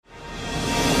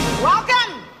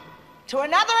to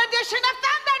another edition of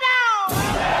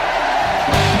Thunderdome!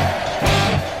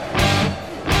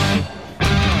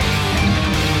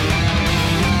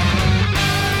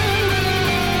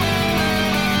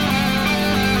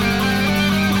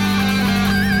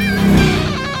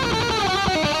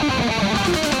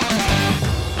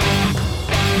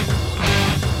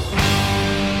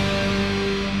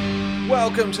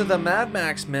 Welcome to the Mad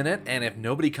Max Minute, and if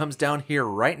nobody comes down here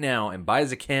right now and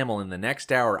buys a camel in the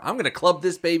next hour, I'm going to club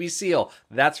this baby seal.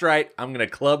 That's right, I'm going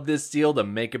to club this seal to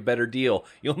make a better deal.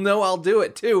 You'll know I'll do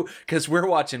it too, because we're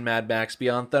watching Mad Max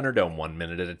Beyond Thunderdome 1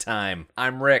 minute at a time.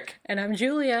 I'm Rick. And I'm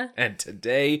Julia. And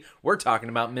today, we're talking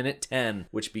about Minute 10,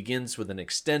 which begins with an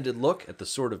extended look at the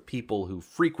sort of people who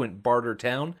frequent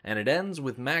Bartertown, and it ends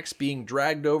with Max being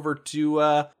dragged over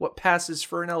to, what passes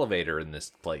for an elevator in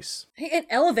this place. It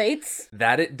elevates.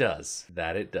 That it does.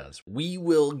 That it does. We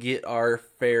will get our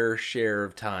fair share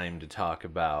of time to talk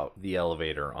about the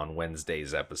elevator on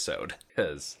Wednesday's episode.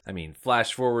 Because,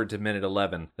 flash forward to minute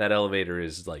 11, that elevator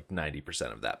is like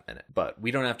 90% of that minute. But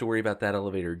we don't have to worry about that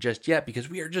elevator just yet because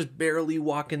we are just barely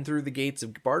walking through the gates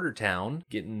of Bartertown,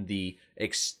 getting the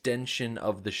extension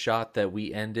of the shot that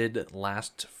we ended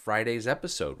last Friday's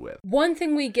episode with. One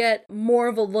thing we get more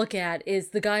of a look at is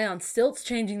the guy on stilts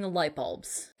changing the light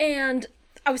bulbs. And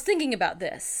I was thinking about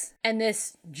this, and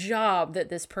this job that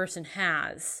this person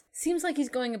has seems like he's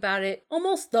going about it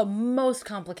almost the most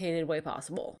complicated way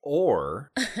possible. Or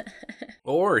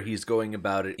he's going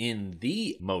about it in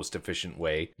the most efficient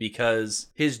way because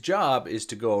his job is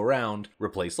to go around,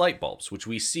 replace light bulbs, which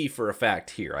we see for a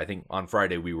fact here. I think on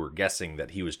Friday we were guessing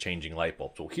that he was changing light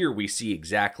bulbs. Well, here we see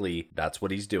exactly that's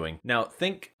what he's doing. Now,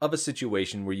 think of a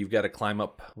situation where you've got to climb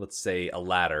up, let's say, a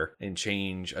ladder and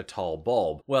change a tall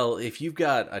bulb. Well, if you've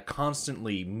got a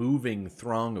constantly moving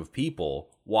throng of people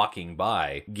walking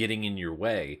by, getting in your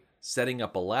way, setting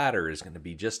up a ladder is going to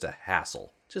be just a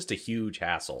hassle, just a huge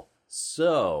hassle.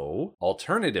 So,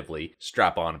 alternatively,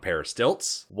 strap on a pair of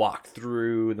stilts, walk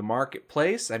through the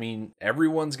marketplace.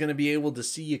 Everyone's going to be able to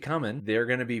see you coming. They're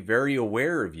going to be very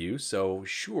aware of you. So,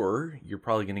 sure, you're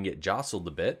probably going to get jostled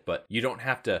a bit, but you don't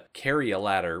have to carry a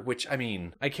ladder, which,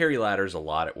 I carry ladders a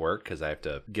lot at work because I have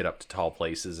to get up to tall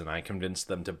places, and I convince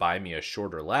them to buy me a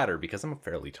shorter ladder because I'm a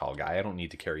fairly tall guy. I don't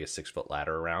need to carry a 6-foot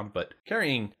ladder around, but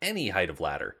carrying any height of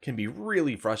ladder can be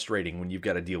really frustrating when you've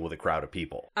got to deal with a crowd of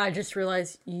people. I just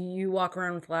realized you walk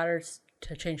around with ladders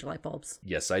to change light bulbs.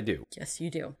 Yes, I do. Yes,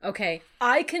 you do. Okay,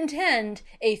 I contend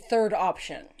a third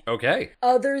option. Okay.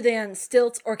 Other than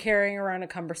stilts or carrying around a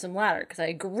cumbersome ladder, because I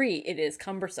agree it is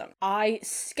cumbersome. I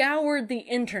scoured the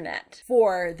internet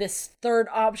for this third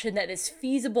option that is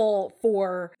feasible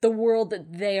for the world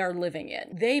that they are living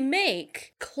in. They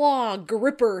make claw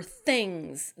gripper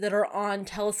things that are on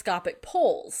telescopic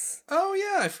poles. Oh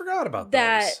yeah, I forgot about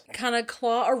that kind of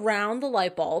claw around the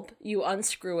light bulb. You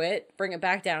unscrew it, bring it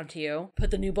back down to you,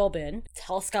 put the new bulb in,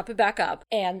 telescope it back up,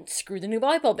 and screw the new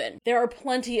light bulb in. There are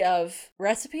plenty of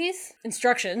recipes,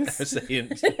 instructions.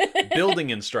 Building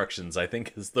instructions, I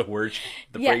think, is the word,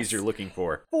 phrase you're looking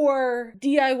for. For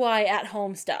DIY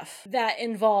at-home stuff that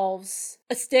involves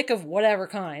a stick of whatever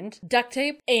kind, duct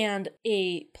tape, and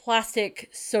a plastic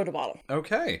soda bottle.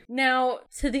 Okay. Now,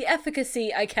 to the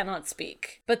efficacy, I cannot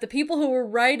speak. But the people who were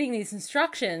writing these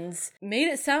instructions made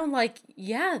it sound like,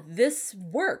 yeah, this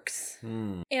works.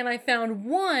 And I found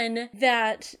one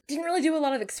that didn't really do a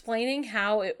lot of explaining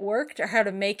how it worked or how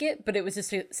to make it, but it was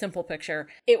just a simple picture.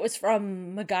 It was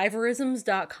from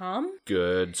MacGyverisms.com.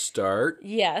 Good start.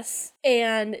 Yes.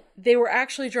 And they were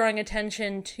actually drawing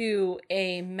attention to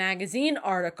a magazine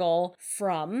article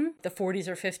from the 40s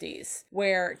or 50s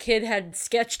where Kid had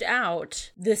sketched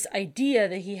out this idea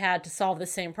that he had to solve the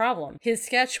same problem. His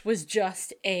sketch was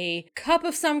just a cup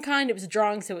of some kind. It was a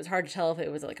drawing, so it was hard to tell if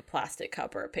it was like a plastic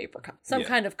cup or a paper cup. Some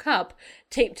kind of cup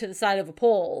taped to the side of a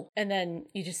pole, and then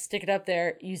you just stick it up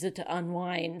there, use it to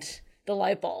unwind the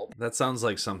light bulb. That sounds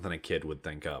like something a kid would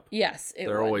think up. Yes,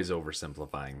 They're always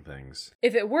oversimplifying things.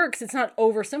 If it works, it's not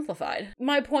oversimplified.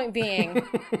 My point being,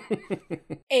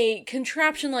 a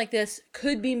contraption like this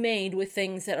could be made with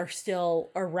things that are still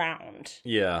around.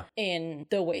 Yeah. In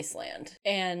the wasteland.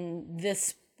 And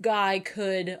this guy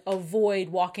could avoid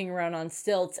walking around on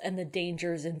stilts and the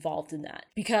dangers involved in that.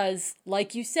 Because,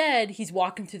 like you said, he's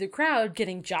walking through the crowd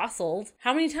getting jostled.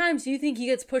 How many times do you think he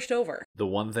gets pushed over? The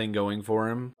one thing going for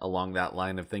him along that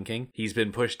line of thinking, he's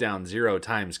been pushed down 0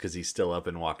 times because he's still up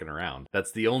and walking around.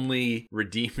 That's the only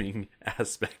redeeming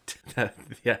aspect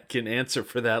that can answer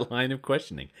for that line of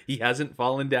questioning. He hasn't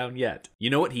fallen down yet. You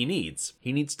know what he needs?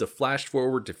 He needs to flash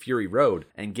forward to Fury Road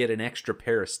and get an extra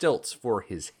pair of stilts for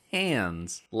his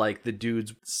hands like the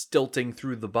dudes stilting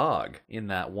through the bog in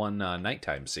that one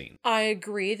nighttime scene. I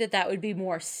agree that would be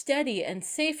more steady and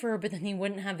safer, but then he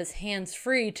wouldn't have his hands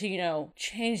free to,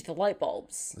 change the light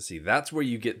bulbs. Let's see, that's where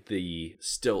you get the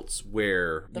stilts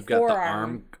where you've got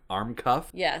forearm. the arm cuff.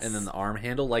 Yes. And then the arm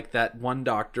handle, like that one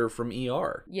doctor from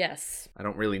ER. Yes. I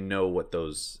don't really know what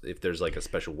those, if there's like a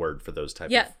special word for those type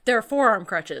of... Yeah, they're forearm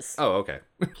crutches. Oh, okay.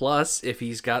 Plus, if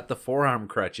he's got the forearm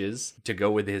crutches to go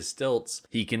with his stilts,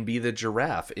 he can be the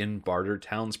giraffe in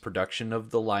Bartertown's production of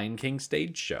the Lion King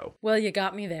stage show. Well, you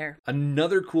got me there.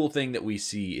 Another cool thing that we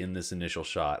see in this initial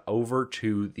shot, over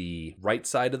to the right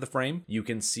side of the frame, you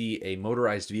can see a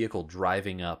motorized vehicle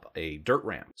driving up a dirt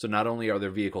ramp. So not only are there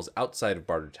vehicles outside of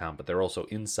Bartertown, but they're also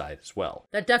inside as well.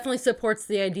 That definitely supports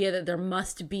the idea that there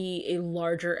must be a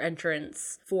larger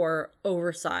entrance for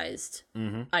oversized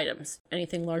items.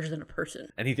 Anything larger than a person.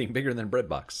 Anything bigger than a bread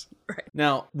box. Right.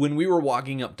 Now, when we were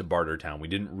walking up to Bartertown, we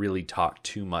didn't really talk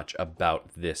too much about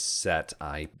this set.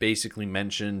 I basically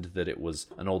mentioned that it was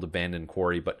an old abandoned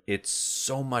quarry, but it's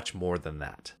so much more than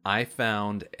that. I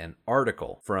found an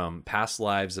article from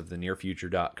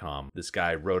pastlivesofthenearfuture.com. This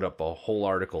guy wrote up a whole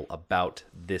article about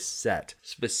this set,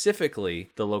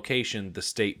 specifically the location, the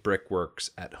State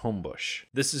Brickworks at Homebush.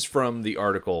 This is from the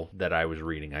article that I was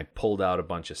reading. I pulled out a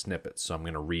bunch of snippets, so I'm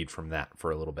going to read from that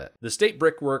for a little bit. The State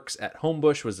Brickworks at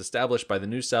Homebush was established by the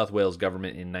New South Wales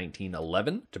government in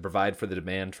 1911 to provide for the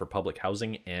demand for public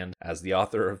housing and, as the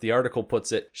author of the article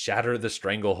puts it, shatter the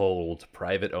stranglehold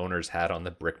private owners had on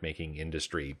the brickmaking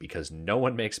industry, because no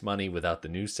one makes money without the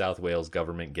New South Wales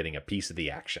government getting a piece of the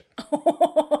action.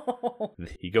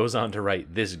 He goes on to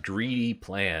write, this greedy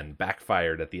plan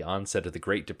backfired at the onset of the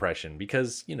Great Depression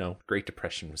because, Great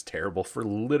Depression was terrible for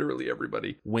literally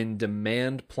everybody. When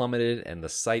demand plummeted and the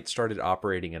site started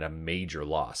operating at a major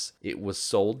loss, it was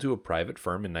sold to a private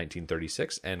firm in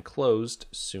 1936 and closed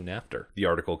soon after. The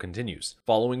article continues.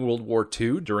 Following World War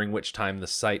II, during which time the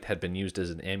site had been used as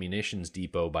an ammunitions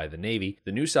depot by the Navy,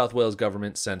 the New South Wales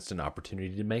government sensed an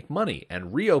opportunity to make money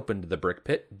and reopened the brick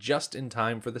pit just in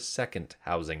time for the second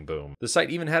housing boom. The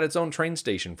site even had its own train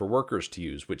station for workers to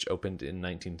use, which opened in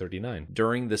 1939.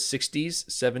 During the 60s,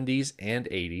 70s, and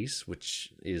 80s,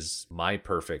 which is my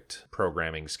perfect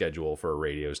programming schedule for a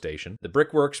radio station, the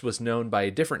Brickworks was known by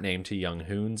a different name to young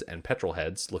hoons and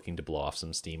petrolheads looking to blow off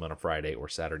some steam on a Friday or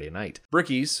Saturday night.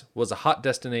 Brickies was a hot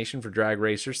destination for drag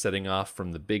racers setting off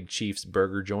from the Big Chief's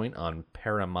Burger Joint on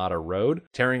Parramatta Road,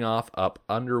 tearing off up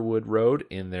Underwood Road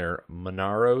in their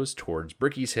Monaros towards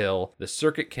Brickies Hill. The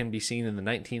circuit can be seen in the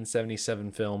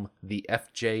 1977 film The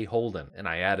F.J. Holden, and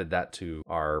I added that to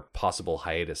our possible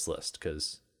hiatus list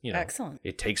because, Excellent.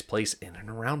 It takes place in and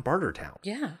around Bartertown.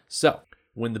 Yeah. So,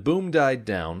 when the boom died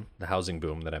down, the housing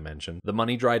boom that I mentioned, the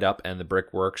money dried up and the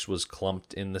brickworks was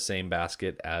clumped in the same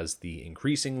basket as the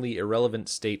increasingly irrelevant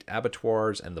state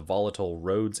abattoirs and the volatile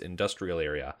Rhodes industrial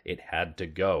area. It had to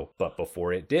go. But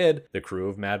before it did, the crew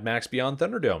of Mad Max Beyond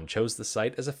Thunderdome chose the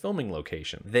site as a filming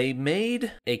location. They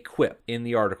made a quip in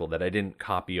the article that I didn't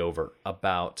copy over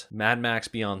about Mad Max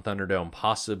Beyond Thunderdome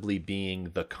possibly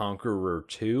being The Conqueror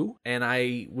 2, and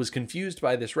I was confused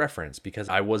by this reference because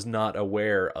I was not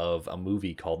aware of a movie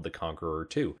called The Conqueror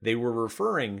 2. They were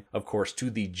referring, of course,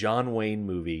 to the John Wayne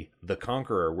movie The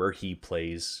Conqueror, where he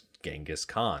plays Genghis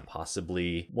Khan,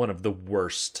 possibly one of the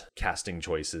worst casting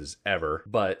choices ever.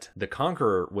 But The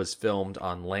Conqueror was filmed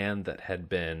on land that had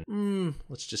been,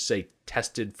 let's just say,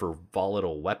 tested for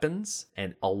volatile weapons,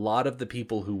 and a lot of the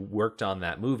people who worked on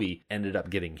that movie ended up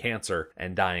getting cancer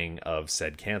and dying of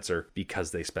said cancer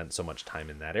because they spent so much time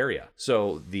in that area.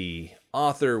 So the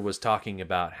author was talking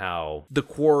about how the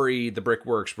quarry, the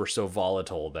brickworks were so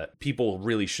volatile that people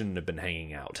really shouldn't have been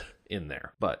hanging out in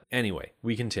there. But anyway,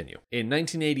 we continue. In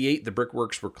 1988, the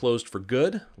brickworks were closed for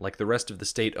good. Like the rest of the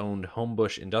state-owned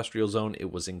Homebush Industrial Zone, it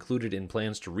was included in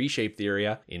plans to reshape the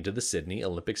area into the Sydney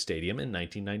Olympic Stadium in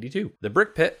 1992. The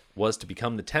brick pit was to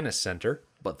become the tennis center,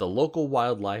 but the local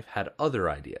wildlife had other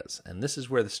ideas, and this is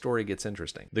where the story gets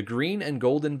interesting. The green and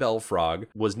golden bell frog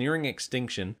was nearing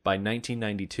extinction by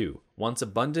 1992. Once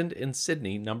abundant in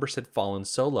Sydney, numbers had fallen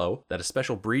so low that a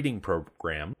special breeding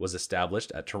program was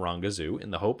established at Taronga Zoo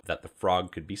in the hope that the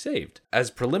frog could be saved. As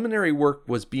preliminary work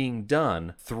was being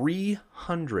done,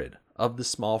 300 of the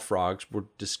small frogs were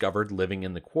discovered living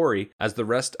in the quarry. As the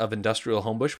rest of industrial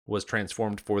Homebush was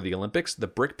transformed for the Olympics, the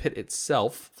brick pit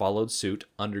itself followed suit,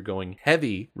 undergoing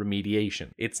heavy remediation.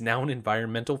 It's now an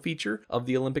environmental feature of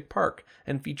the Olympic Park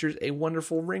and features a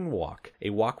wonderful ring walk, a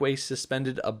walkway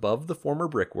suspended above the former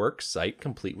brickwork site,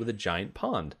 complete with a giant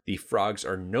pond. The frogs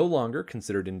are no longer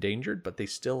considered endangered, but they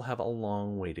still have a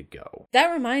long way to go.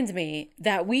 That reminds me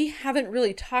that we haven't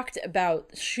really talked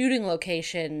about shooting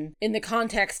location in the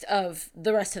context of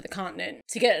the rest of the continent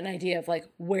to get an idea of like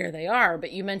where they are,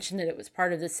 but you mentioned that it was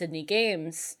part of the Sydney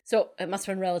Games, so it must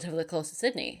have been relatively close to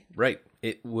Sydney. Right.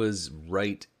 It was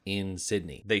right in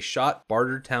Sydney. They shot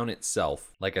Bartertown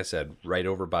itself, like I said, right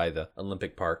over by the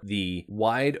Olympic Park. The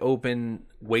wide open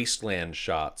wasteland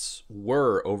shots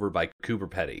were over by Cooper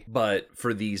Petty. But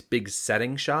for these big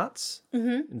setting shots,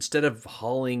 instead of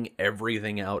hauling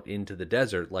everything out into the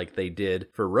desert like they did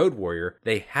for Road Warrior,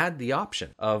 they had the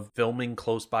option of filming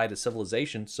close by to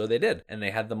civilization, so they did, and they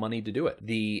had the money to do it.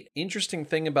 The interesting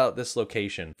thing about this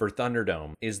location for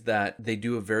Thunderdome is that they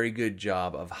do a very good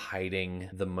job of hiding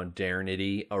the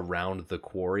modernity around the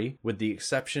quarry, with the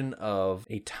exception of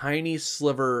a tiny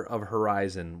sliver of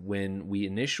horizon when we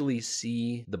initially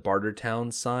see the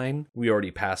Bartertown sign. We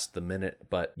already passed the minute,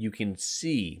 but you can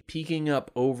see peeking up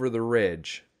over the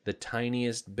ridge the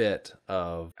tiniest bit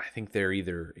of, I think they're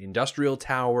either industrial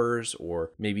towers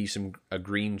or maybe a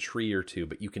green tree or two,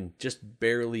 but you can just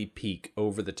barely peek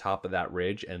over the top of that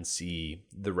ridge and see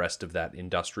the rest of that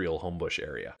industrial Homebush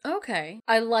area. Okay.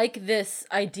 I like this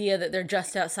idea that they're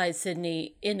just outside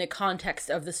Sydney in the context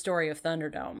of the story of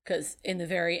Thunderdome, because in the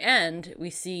very end,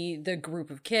 we see the group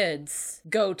of kids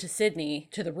go to Sydney,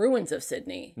 to the ruins of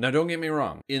Sydney. Now, don't get me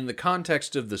wrong. In the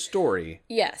context of the story,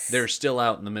 yes, they're still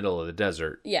out in the middle of the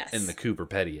desert. Yes. In the Cooper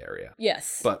Petty area.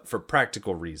 Yes. But for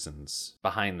practical reasons,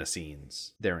 behind the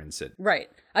scenes, they're in Sydney. Right.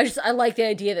 I like the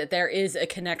idea that there is a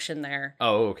connection there.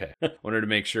 Oh, okay. Wanted to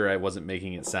make sure I wasn't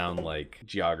making it sound like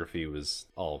geography was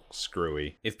all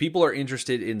screwy. If people are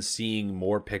interested in seeing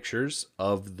more pictures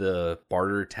of the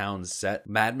Bartertown set,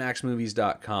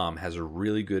 MadMaxMovies.com has a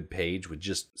really good page with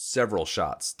just several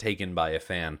shots taken by a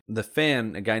fan. The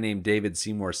fan, a guy named David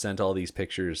Seymour, sent all these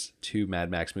pictures to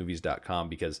MadMaxMovies.com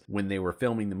because when they were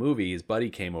filming the movie, his buddy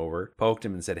came over, poked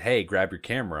him and said, "Hey, grab your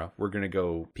camera. We're going to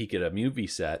go peek at a movie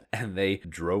set." And they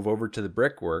drove over to the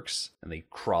brickworks and they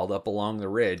crawled up along the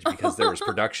ridge because there was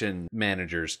production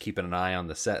managers keeping an eye on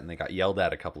the set, and they got yelled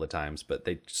at a couple of times, but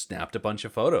they snapped a bunch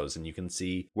of photos and you can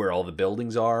see where all the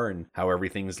buildings are and how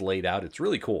everything's laid out. It's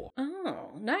really cool.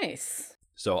 Oh, nice.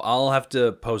 So I'll have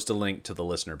to post a link to the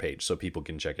listener page so people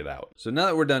can check it out. So now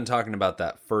that we're done talking about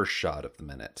that first shot of the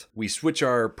minute, we switch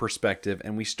our perspective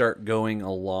and we start going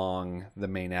along the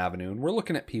main avenue, and we're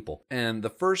looking at people. And the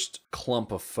first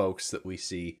clump of folks that we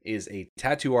see is a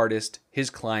tattoo artist,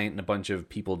 his client, and a bunch of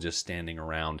people just standing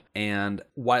around. And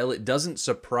while it doesn't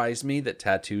surprise me that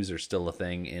tattoos are still a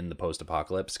thing in the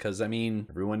post-apocalypse, because I mean,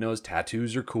 everyone knows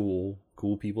tattoos are cool.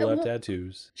 Cool people have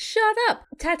tattoos. Shut up.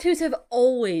 Tattoos have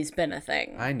always been a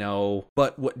thing. I know.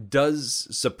 But what does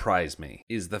surprise me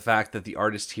is the fact that the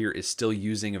artist here is still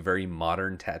using a very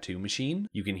modern tattoo machine.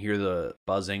 You can hear the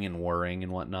buzzing and whirring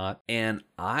and whatnot. And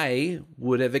I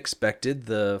would have expected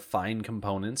the fine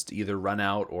components to either run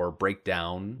out or break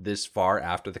down this far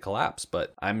after the collapse.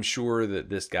 But I'm sure that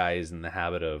this guy is in the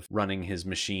habit of running his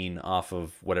machine off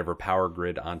of whatever power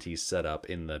grid Auntie's set up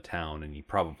in the town. And he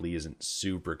probably isn't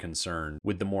super concerned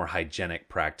with the more hygienic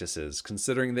practices,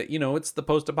 considering that, you know, it's the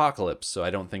post-apocalypse, so I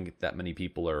don't think that many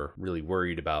people are really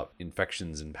worried about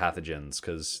infections and pathogens,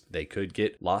 because they could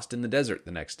get lost in the desert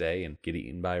the next day and get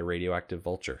eaten by a radioactive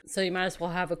vulture. So you might as well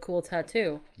have a cool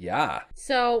tattoo. Yeah.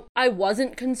 So I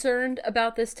wasn't concerned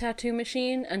about this tattoo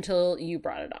machine until you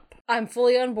brought it up. I'm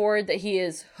fully on board that he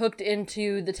is hooked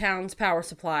into the town's power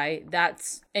supply.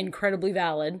 That's incredibly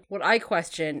valid. What I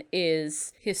question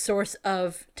is his source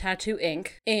of tattoo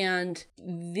ink and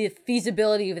the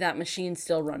feasibility of that machine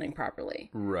still running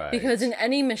properly. Right. Because in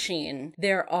any machine,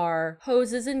 there are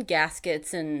hoses and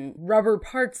gaskets and rubber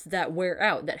parts that wear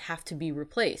out that have to be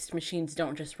replaced. Machines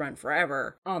don't just run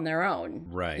forever on their own.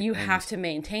 Right. You have to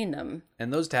maintain them.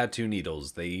 And those tattoo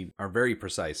needles, they are very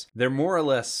precise. They're more or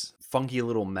less funky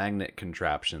little magnet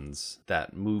contraptions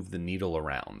that move the needle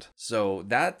around. So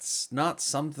that's not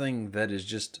something that is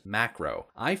just macro.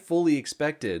 I fully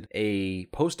expected a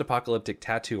post-apocalyptic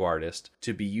tattoo artist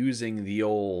to be using the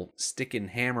old stick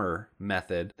and hammer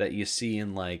method that you see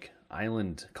in like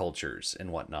island cultures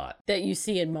and whatnot. That you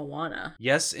see in Moana.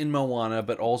 Yes, in Moana,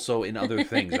 but also in other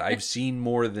things. I've seen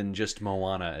more than just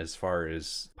Moana as far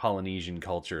as Polynesian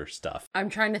culture stuff. I'm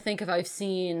trying to think if I've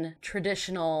seen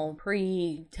traditional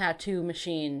pre-tattoo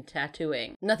machine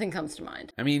tattooing. Nothing comes to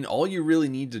mind. I mean, all you really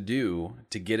need to do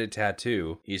to get a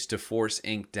tattoo is to force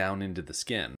ink down into the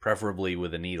skin, preferably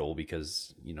with a needle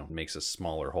because, it makes a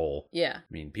smaller hole. Yeah.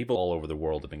 I mean, people all over the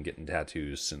world have been getting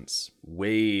tattoos since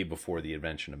way before the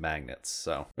invention of magnets,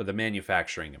 or the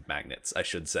manufacturing of magnets, I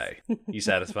should say. You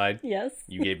satisfied? Yes.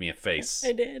 You gave me a face.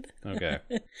 I did. Okay.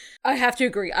 I have to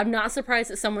agree. I'm not surprised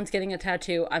that someone's getting a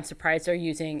tattoo. I'm surprised they're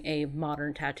using a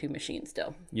modern tattoo machine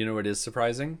still. You know what is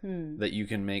surprising? That you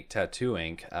can make tattoo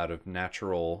ink out of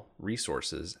natural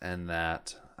resources, and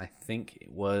that I think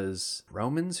it was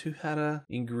Romans who had a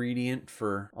ingredient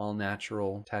for all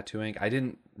natural tattoo ink. I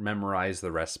didn't memorize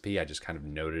the recipe. I just kind of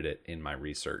noted it in my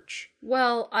research.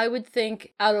 Well, I would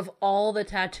think out of all the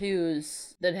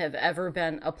tattoos that have ever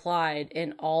been applied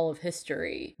in all of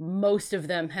history, most of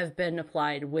them have been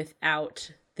applied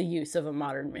without the use of a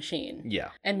modern machine. Yeah.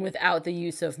 And without the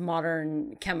use of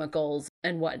modern chemicals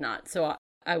and whatnot. So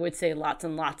I would say lots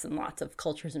and lots and lots of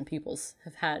cultures and peoples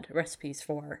have had recipes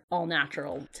for all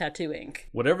natural tattoo ink.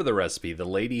 Whatever the recipe, the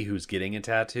lady who's getting a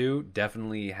tattoo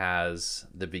definitely has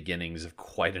the beginnings of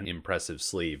quite an impressive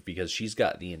sleeve because she's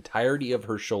got the entirety of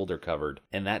her shoulder covered,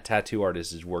 and that tattoo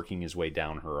artist is working his way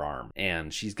down her arm.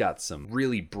 And she's got some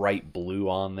really bright blue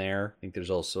on there. I think there's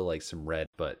also like some red,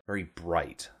 but very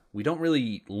bright. We don't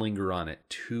really linger on it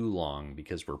too long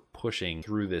because we're pushing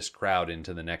through this crowd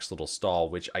into the next little stall,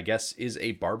 which I guess is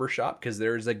a barber shop because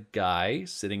there's a guy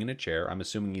sitting in a chair. I'm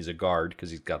assuming he's a guard because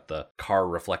he's got the car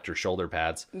reflector shoulder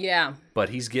pads. Yeah. But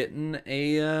he's getting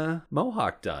a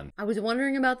mohawk done. I was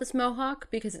wondering about this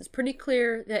mohawk because it's pretty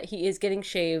clear that he is getting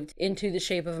shaved into the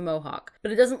shape of a mohawk.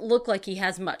 But it doesn't look like he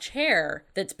has much hair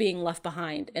that's being left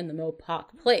behind in the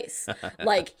mohawk place.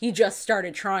 Like he just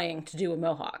started trying to do a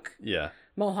mohawk. Yeah.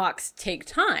 Mohawks take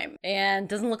time and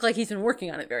doesn't look like he's been working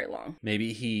on it very long.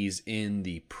 Maybe he's in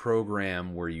the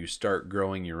program where you start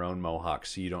growing your own mohawk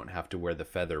so you don't have to wear the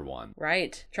feather one.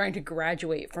 Right. Trying to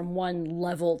graduate from one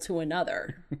level to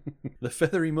another. The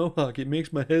feathery mohawk, it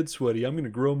makes my head sweaty. I'm going to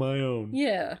grow my own.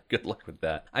 Yeah. Good luck with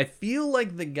that. I feel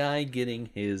like the guy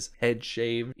getting his head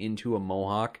shaved into a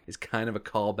mohawk is kind of a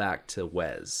callback to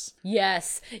Wes.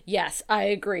 Yes, I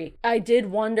agree. I did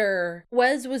wonder,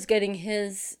 Wes was getting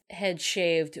his head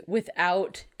shaved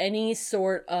without any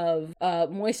sort of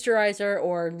moisturizer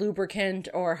or lubricant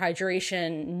or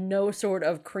hydration, no sort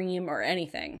of cream or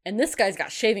anything. And this guy's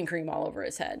got shaving cream all over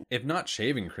his head. If not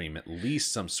shaving cream, at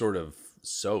least some sort of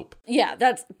soap. Yeah,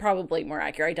 that's probably more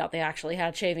accurate. I doubt they actually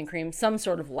had shaving cream, some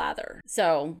sort of lather.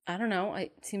 So, I don't know.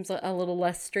 It seems a little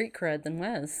less street cred than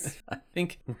Wes. I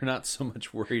think we're not so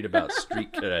much worried about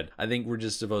street cred. I think we're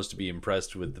just supposed to be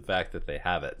impressed with the fact that they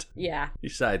have it. Yeah.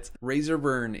 Besides, razor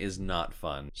burn is not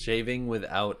fun. Shaving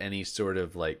without any sort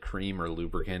of like cream or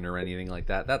lubricant or anything like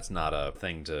that, that's not a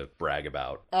thing to brag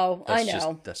about. Oh, That's I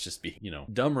know. That's just being,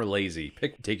 dumb or lazy.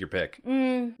 Take your pick.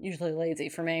 Usually lazy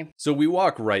for me. So we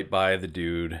walk right by the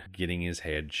dude getting his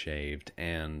head shaved,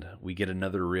 and we get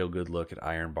another real good look at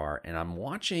Iron Bar, and I'm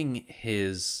watching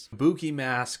his Buki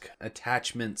mask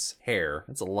attachments hair.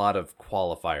 That's a lot of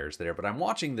qualifiers there, but I'm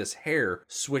watching this hair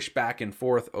swish back and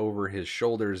forth over his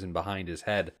shoulders and behind his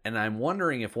head, and I'm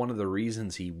wondering if one of the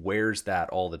reasons he wears that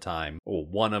all the time, or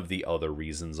one of the other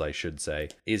reasons I should say,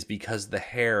 is because the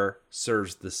hair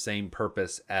serves the same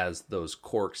purpose as those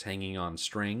corks hanging on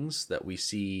strings that we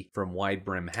see from wide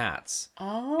brim hats.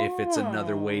 Oh. If it's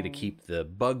another way to keep the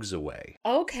bugs away.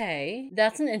 Okay,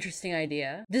 that's an interesting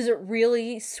idea. Does it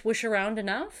really swish around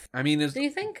enough? I mean, Do you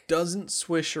think? Doesn't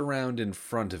swish around in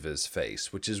front of his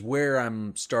face, which is where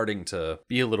I'm starting to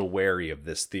be a little wary of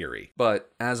this theory.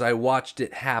 But as I watched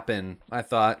it happen, I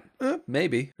thought,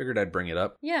 maybe. Figured I'd bring it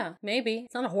up. Yeah, maybe.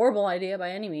 It's not a horrible idea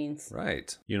by any means.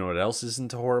 Right. You know what else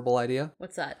isn't a horrible idea?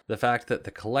 What's that? The fact that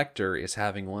the collector is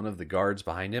having one of the guards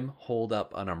behind him hold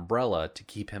up an umbrella to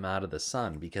keep him out of the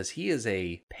sun, because he is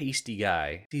a pasty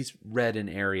guy. He's red in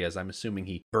areas. I'm assuming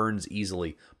he burns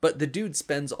easily. But the dude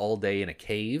spends all day in a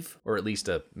cave, or at least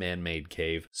a man-made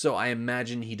cave. So I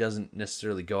imagine he doesn't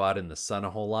necessarily go out in the sun a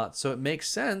whole lot. So it makes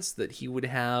sense that he would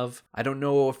have, I don't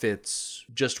know if it's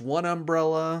just one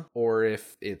umbrella or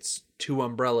if it's two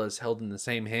umbrellas held in the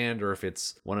same hand, or if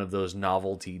it's one of those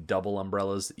novelty double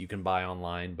umbrellas that you can buy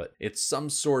online, but it's some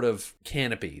sort of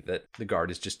canopy that the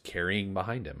guard is just carrying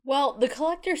behind him. Well, the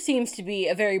Collector seems to be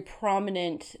a very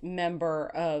prominent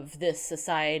member of this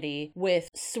society with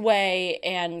sway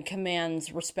and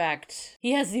commands respect.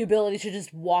 He has the ability to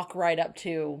just walk right up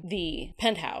to the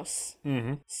penthouse.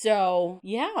 Mm-hmm. So,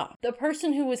 yeah, the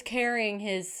person who was carrying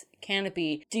his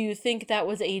canopy, do you think that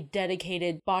was a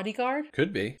dedicated bodyguard?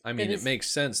 Could be. I mean, it makes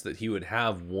sense that he would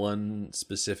have one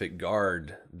specific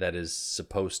guard that is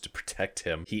supposed to protect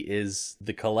him. He is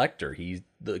the Collector. He's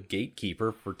the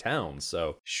gatekeeper for town.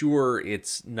 So sure,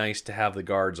 it's nice to have the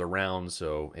guards around,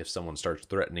 so if someone starts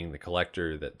threatening the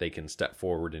Collector, that they can step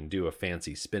forward and do a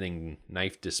fancy spinning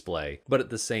knife display. But at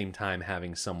the same time,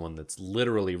 having someone that's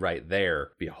literally right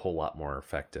there be a whole lot more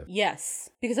effective.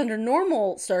 Yes, because under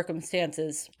normal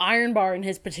circumstances, Iron Bar and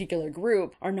his particular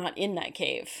group are not in that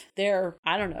cave. They're,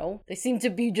 I don't know, they seem to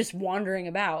be just wandering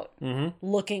about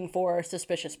looking for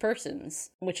suspicious persons,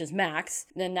 which is Max.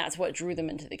 Then that's what drew them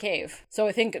into the cave.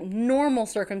 So I think normal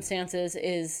circumstances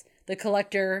is the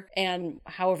Collector and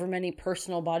however many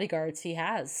personal bodyguards he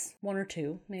has. One or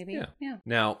two, maybe. Yeah.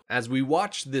 Now, as we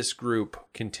watch this group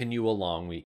continue along,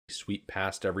 we sweep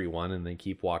past everyone and they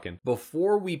keep walking.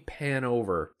 Before we pan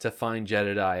over to find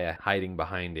Jedediah hiding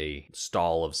behind a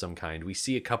stall of some kind, we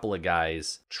see a couple of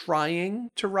guys trying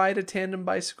to ride a tandem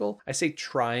bicycle. I say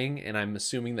trying, and I'm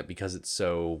assuming that because it's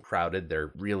so crowded,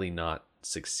 they're really not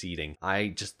succeeding. I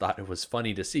just thought it was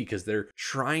funny to see because they're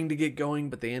trying to get going,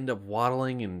 but they end up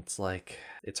waddling, and it's like,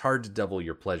 it's hard to double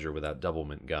your pleasure without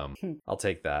doublemint gum. I'll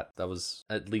take that. That was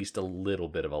at least a little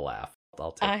bit of a laugh.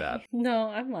 I'll take that. No,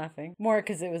 I'm laughing. More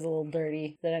because it was a little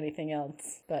dirty than anything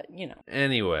else, but you know.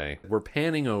 Anyway, we're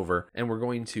panning over and we're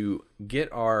going to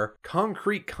get our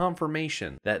concrete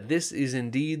confirmation that this is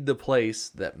indeed the place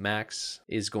that Max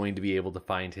is going to be able to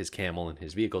find his camel and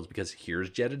his vehicles, because here's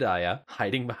Jedediah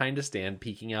hiding behind a stand,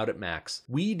 peeking out at Max.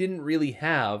 We didn't really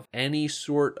have any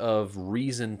sort of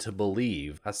reason to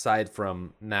believe, aside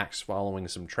from Max following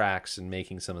some tracks and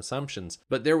making some assumptions,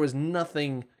 but there was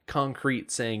nothing concrete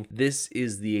saying this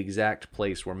is the exact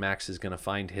place where Max is going to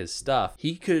find his stuff.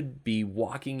 He could be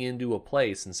walking into a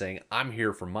place and saying, I'm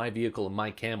here for my vehicle and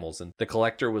my camels, and the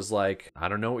Collector was like, I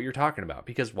don't know what you're talking about,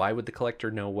 because why would the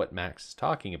Collector know what Max is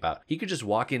talking about? He could just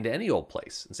walk into any old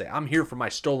place and say, I'm here for my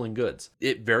stolen goods.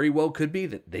 It very well could be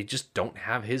that they just don't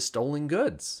have his stolen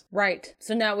goods. Right.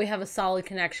 So now we have a solid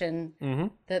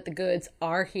connection that the goods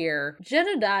are here.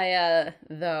 Jedediah,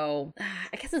 though,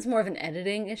 I guess it's more of an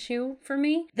editing issue for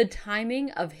me. The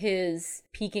timing of his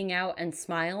peeking out and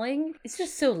smiling is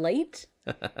just so late.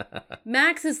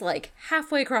 Max is like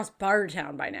halfway across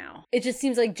Bartertown by now. It just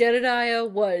seems like Jedediah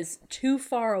was too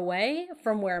far away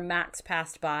from where Max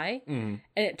passed by, and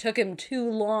it took him too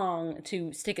long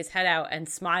to stick his head out and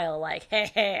smile like,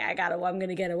 hey, I'm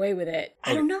gonna get away with it.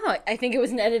 I don't know. I think it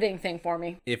was an editing thing for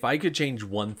me. If I could change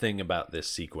one thing about this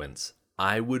sequence,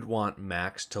 I would want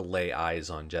Max to lay eyes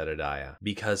on Jedediah,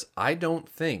 because I don't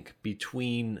think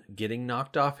between getting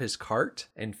knocked off his cart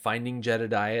and finding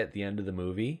Jedediah at the end of the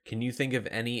movie, can you think of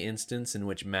any instance in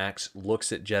which Max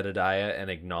looks at Jedediah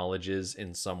and acknowledges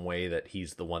in some way that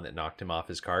he's the one that knocked him off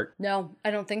his cart? No,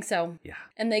 I don't think so. Yeah.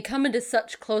 And they come into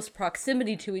such close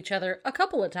proximity to each other a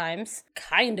couple of times,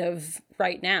 kind of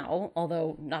right now,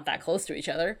 although not that close to each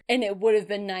other. And it would have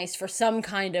been nice for some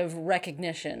kind of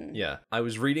recognition. Yeah. I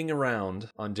was reading around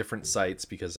on different sites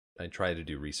because I try to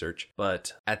do research,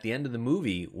 but at the end of the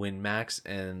movie, when Max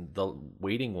and the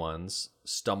waiting ones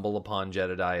stumble upon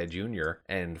Jedediah Jr.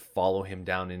 and follow him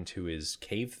down into his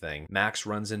cave thing, Max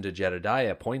runs into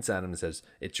Jedediah, points at him and says,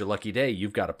 it's your lucky day,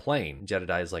 you've got a plane.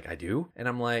 Jedediah's like, I do? And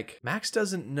I'm like, Max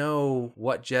doesn't know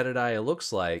what Jedediah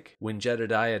looks like when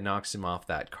Jedediah knocks him off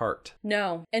that cart.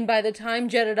 No. And by the time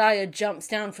Jedediah jumps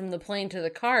down from the plane to the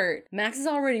cart, Max is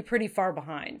already pretty far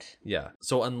behind. Yeah.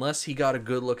 So unless he got a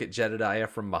good look at Jedediah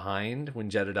from behind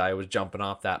when Jedediah was jumping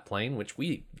off that plane, which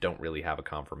we don't really have a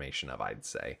confirmation of, I'd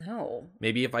say. No.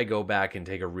 Maybe if I go back and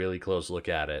take a really close look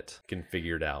at it, can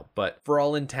figure it out. But for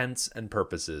all intents and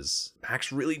purposes,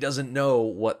 Max really doesn't know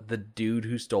what the dude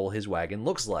who stole his wagon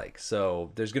looks like.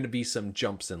 So there's going to be some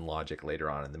jumps in logic later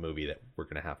on in the movie that we're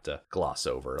going to have to gloss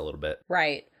over a little bit.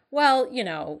 Right. Well, you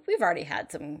know, we've already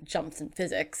had some jumps in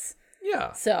physics.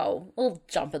 Yeah. So, a little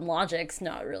jump in logic's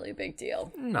not really a big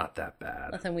deal. Not that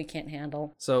bad. Nothing we can't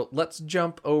handle. So let's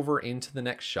jump over into the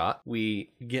next shot.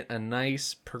 We get a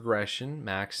nice progression.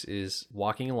 Max is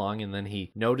walking along and then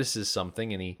he notices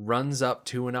something and he runs up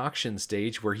to an auction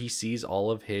stage where he sees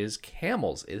all of his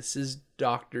camels. This is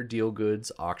Dr.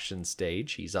 Dealgood's auction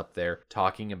stage. He's up there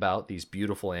talking about these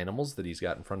beautiful animals that he's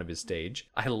got in front of his stage.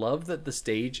 I love that the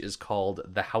stage is called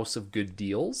the House of Good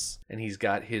Deals, and he's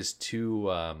got his two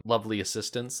lovely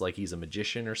assistants, like he's a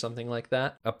magician or something like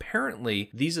that.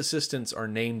 Apparently, these assistants are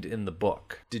named in the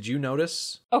book. Did you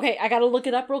notice? Okay, I gotta look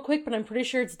it up real quick, but I'm pretty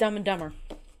sure it's Dumb and Dumber.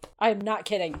 I'm not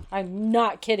kidding. I'm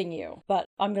not kidding you, but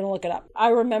I'm gonna look it up. I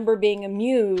remember being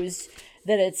amused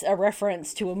that it's a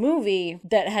reference to a movie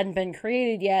that hadn't been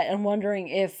created yet and wondering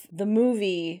if the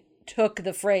movie took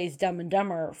the phrase Dumb and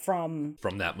Dumber from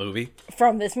that movie?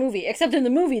 From this movie. Except in the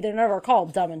movie, they're never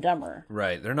called Dumb and Dumber.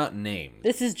 Right, they're not named.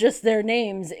 This is just their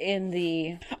names in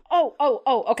the...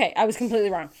 Oh, okay, I was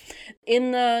completely wrong.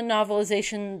 In the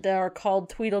novelization, they're called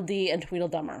Tweedledee and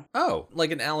Tweedledummer. Oh, like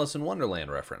an Alice in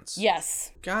Wonderland reference.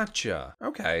 Yes. Gotcha.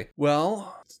 Okay.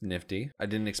 Well, it's nifty. I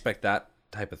didn't expect that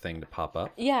type of thing to pop up.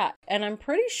 Yeah, and I'm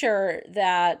pretty sure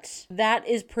that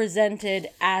is presented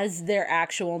as their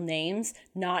actual names,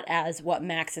 not as what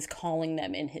Max is calling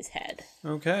them in his head.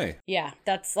 Okay. Yeah,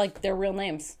 that's like their real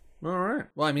names. All right.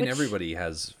 Well, I mean, everybody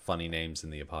has funny names in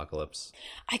the apocalypse.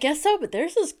 I guess so, but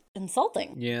theirs is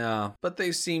insulting. Yeah, but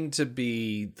they seem to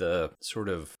be the sort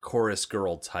of chorus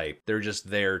girl type. They're just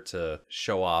there to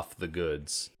show off the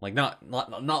goods. Like, not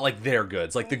like their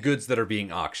goods, like the goods that are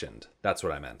being auctioned. That's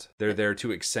what I meant. They're there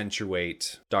to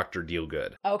accentuate Dr.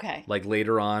 Dealgood. Okay. Like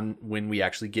later on, when we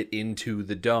actually get into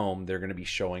the dome, they're going to be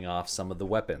showing off some of the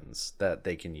weapons that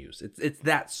they can use. It's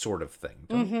that sort of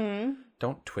thing.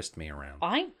 Don't twist me around.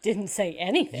 I didn't say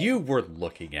anything. You were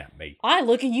looking at me. I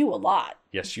look at you a lot.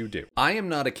 Yes, you do. I am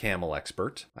not a camel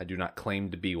expert. I do not claim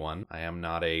to be one. I am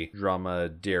not a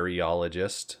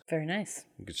dromedariologist. Very nice.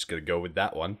 I'm just going to go with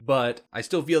that one. But I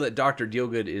still feel that Dr.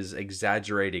 Dealgood is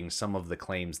exaggerating some of the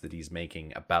claims that he's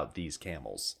making about these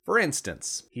camels. For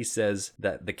instance, he says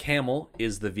that the camel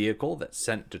is the vehicle that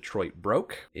sent Detroit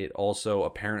broke. It also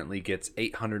apparently gets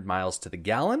 800 miles to the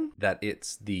gallon. That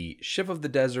it's the ship of the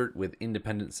desert with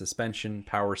independent suspension,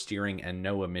 power steering, and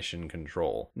no emission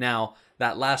control. Now,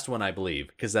 that last one I believe,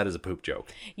 because that is a poop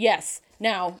joke. Yes.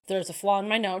 Now, there's a flaw in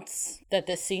my notes that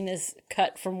this scene is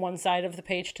cut from one side of the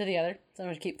page to the other. So I'm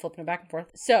going to keep flipping it back and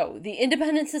forth. So, the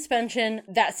independent suspension,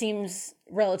 that seems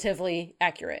relatively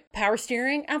accurate. Power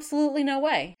steering? Absolutely no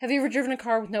way. Have you ever driven a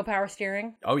car with no power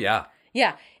steering? Oh, yeah.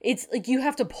 Yeah, it's like you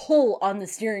have to pull on the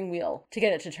steering wheel to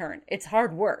get it to turn. It's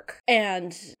hard work.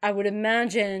 And I would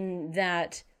imagine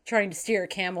that trying to steer a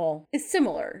camel is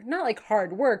similar. Not like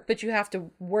hard work, but you have to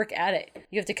work at it.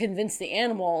 You have to convince the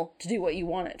animal to do what you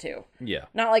want it to. Yeah.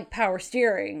 Not like power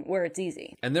steering where it's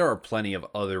easy. And there are plenty of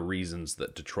other reasons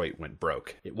that Detroit went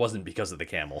broke. It wasn't because of the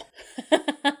camel.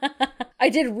 I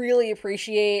did really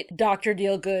appreciate Dr.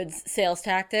 Dealgood's sales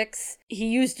tactics. He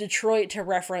used Detroit to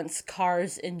reference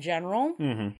cars in general.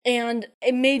 And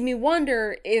it made me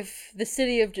wonder if the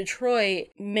city of Detroit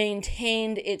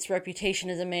maintained its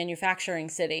reputation as a manufacturing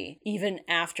city even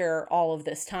after all of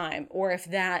this time, or if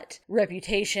that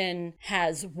reputation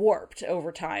has warped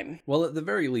over time. Well, at the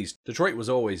very least, Detroit was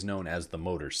always known as the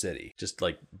Motor City, just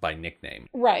like by nickname.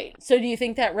 Right. So do you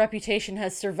think that reputation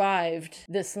has survived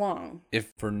this long?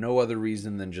 If for no other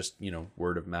reason than just,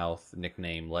 word of mouth,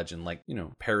 nickname, legend, like,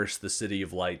 Paris, the city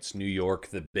of lights, New York,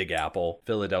 the Big Apple,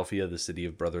 Philadelphia, the city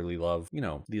of brotherly love,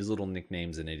 these little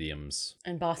nicknames and idioms.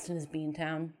 And Boston is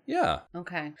Beantown. Yeah.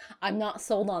 Okay. I'm not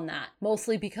sold on that.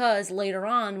 Mostly because later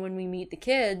on, when we meet the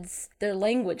kids, their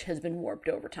language has been warped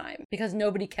over time because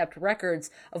nobody kept records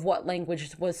of what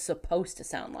language was supposed to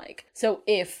sound like. So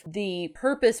if the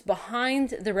purpose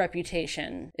behind the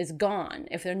reputation is gone,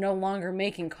 if they're no longer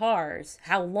making cars,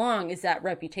 how long is that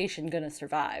reputation going to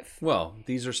survive? Well,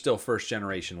 these are still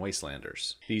first-generation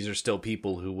wastelanders. These are still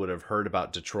people who would have heard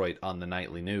about Detroit on the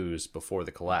nightly news before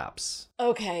the collapse.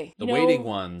 Okay. The waiting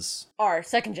ones are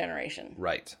second generation.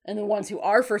 Right. And the ones who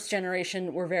are first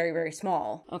generation were very, very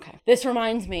small. Okay. This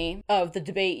reminds me of the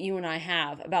debate you and I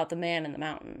have about the man in the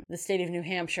mountain. The state of New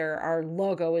Hampshire, our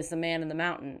logo is the man in the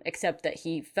mountain, except that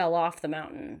he fell off the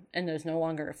mountain and there's no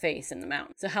longer a face in the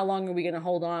mountain. So how long are we going to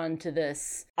hold on to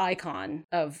this icon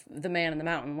of the man in the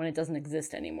mountain when it doesn't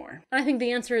exist anymore? And I think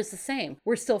the answer is the same.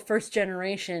 We're still first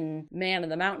generation man in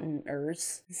the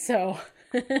mountainers. So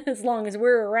as long as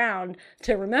we're around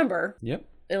to remember, yep,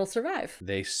 it'll survive.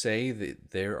 They say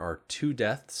that there are two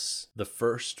deaths. The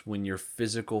first, when your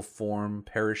physical form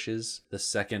perishes. The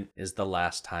second is the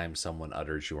last time someone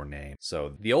utters your name.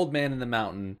 So the old man in the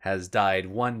mountain has died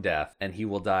one death, and he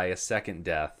will die a second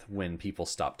death when people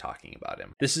stop talking about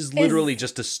him. This is literally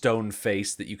just a stone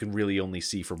face that you can really only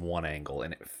see from one angle,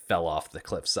 and it fell off the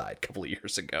cliffside a couple of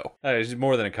years ago. It's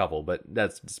more than a couple, but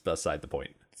that's beside the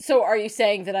point. So are you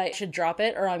saying that I should drop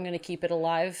it or I'm going to keep it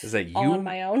alive Is that all on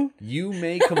my own? You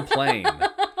may complain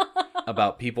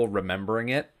about people remembering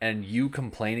it, and you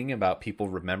complaining about people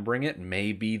remembering it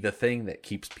may be the thing that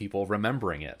keeps people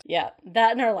remembering it. Yeah,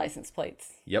 that and our license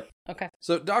plates. Yep. Okay.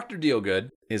 So Dr.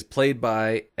 Dealgood is played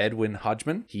by Edwin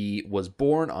Hodgman. He was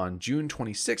born on June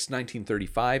 26,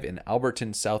 1935 in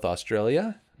Alberton, South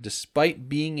Australia. Despite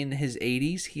being in his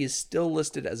 80s, he is still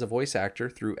listed as a voice actor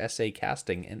through SA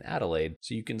Casting in Adelaide.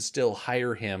 So you can still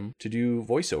hire him to do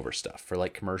voiceover stuff for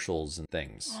like commercials and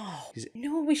things. Oh, you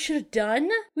know what we should have done?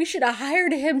 We should have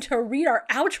hired him to read our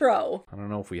outro. I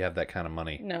don't know if we have that kind of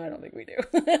money. No, I don't think we do.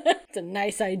 It's a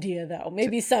nice idea, though.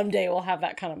 Maybe someday we'll have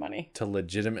that kind of money. To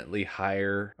legitimately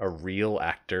hire a real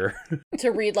actor. To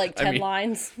read like 10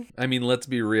 lines. I mean, let's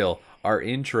be real. Our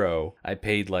intro, I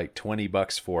paid like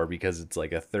 $20 for because it's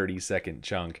like a 30-second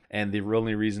chunk. And the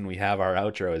only reason we have our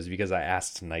outro is because I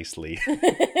asked nicely.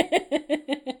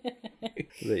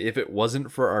 If it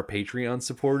wasn't for our Patreon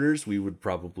supporters, we would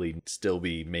probably still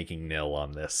be making nil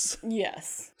on this.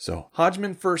 Yes. So,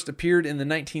 Hodgman first appeared in the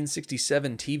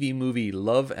 1967 TV movie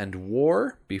Love and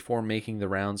War before making the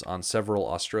rounds on several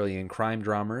Australian crime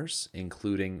dramas,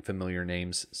 including familiar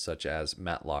names such as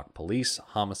Matlock Police,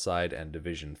 Homicide, and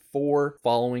Division 4.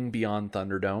 Following Beyond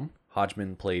Thunderdome,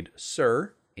 Hodgman played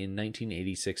Sir in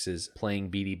 1986's Playing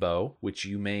Beatty Bow, which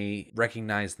you may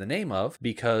recognize the name of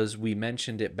because we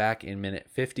mentioned it back in minute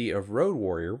 50 of Road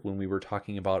Warrior when we were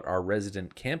talking about our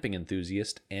resident camping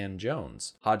enthusiast, Ann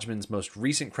Jones. Hodgman's most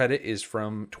recent credit is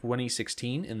from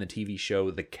 2016 in the TV show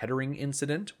The Kettering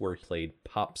Incident, where he played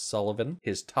Pop Sullivan.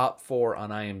 His top 4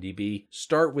 on IMDb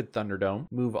start with Thunderdome,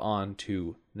 move on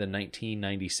to the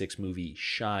 1996 movie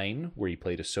Shine, where he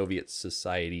played a Soviet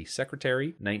Society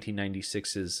secretary,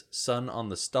 1996's Sun on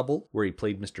the Stubble, where he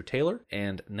played Mr. Taylor,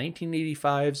 and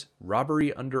 1985's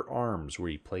Robbery Under Arms,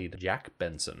 where he played Jack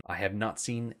Benson. I have not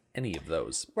seen any of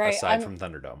those aside from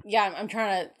Thunderdome. Yeah, I'm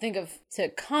trying to think to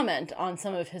comment on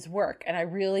some of his work, and I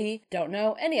really don't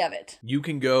know any of it. You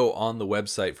can go on the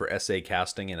website for SA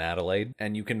Casting in Adelaide,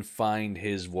 and you can find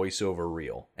his voiceover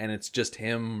reel, and it's just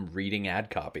him reading ad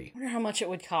copy. I wonder how much it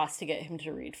would cost to get him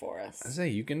to read for us. I say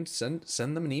you can send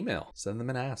them an email, send them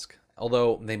an ask.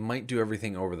 Although they might do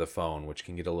everything over the phone, which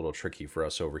can get a little tricky for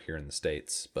us over here in the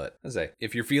States. But as I say,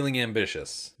 if you're feeling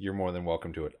ambitious, you're more than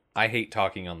welcome to it. I hate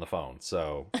talking on the phone,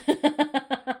 so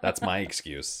that's my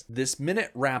excuse. This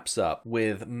minute wraps up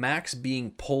with Max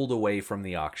being pulled away from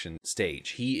the auction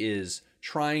stage. He is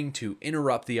trying to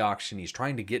interrupt the auction. He's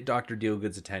trying to get Dr.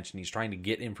 Dealgood's attention. He's trying to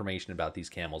get information about these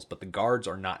camels, but the guards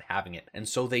are not having it. And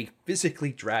so they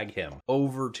physically drag him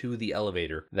over to the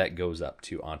elevator that goes up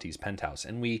to Auntie's penthouse.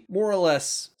 And we more or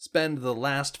less spend the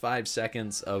last 5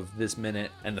 seconds of this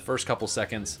minute and the first couple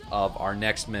seconds of our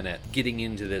next minute getting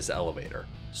into this elevator.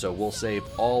 So we'll save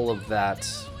all of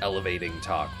that elevating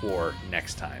talk for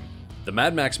next time. The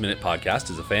Mad Max Minute podcast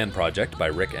is a fan project by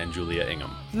Rick and Julia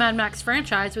Ingham. The Mad Max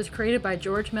franchise was created by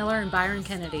George Miller and Byron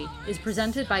Kennedy, is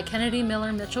presented by Kennedy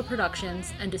Miller Mitchell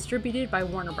Productions, and distributed by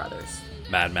Warner Brothers.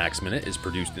 Mad Max Minute is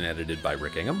produced and edited by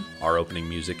Rick Ingham. Our opening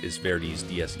music is Verdi's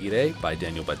Dies Irae by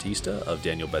Daniel Batista of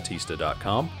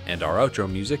danielbatista.com. And our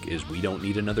outro music is We Don't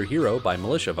Need Another Hero by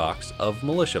MilitiaVox of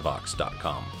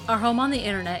militiavox.com. Our home on the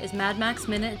internet is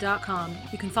madmaxminute.com.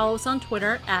 You can follow us on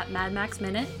Twitter at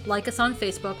madmaxminute, like us on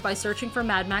Facebook by searching for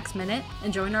Mad Max Minute,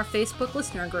 and join our Facebook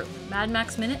listener group, Mad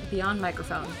Max Minute Beyond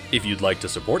Microphone. If you'd like to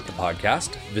support the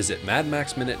podcast, visit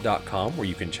madmaxminute.com, where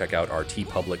you can check out our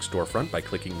TeePublic storefront by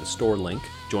clicking the store link,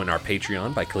 join our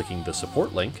Patreon by clicking the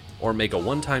support link, or make a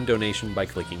one-time donation by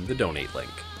clicking the donate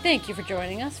link. Thank you for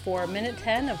joining us for Minute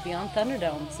 10 of Beyond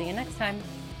Thunderdome. See you next time.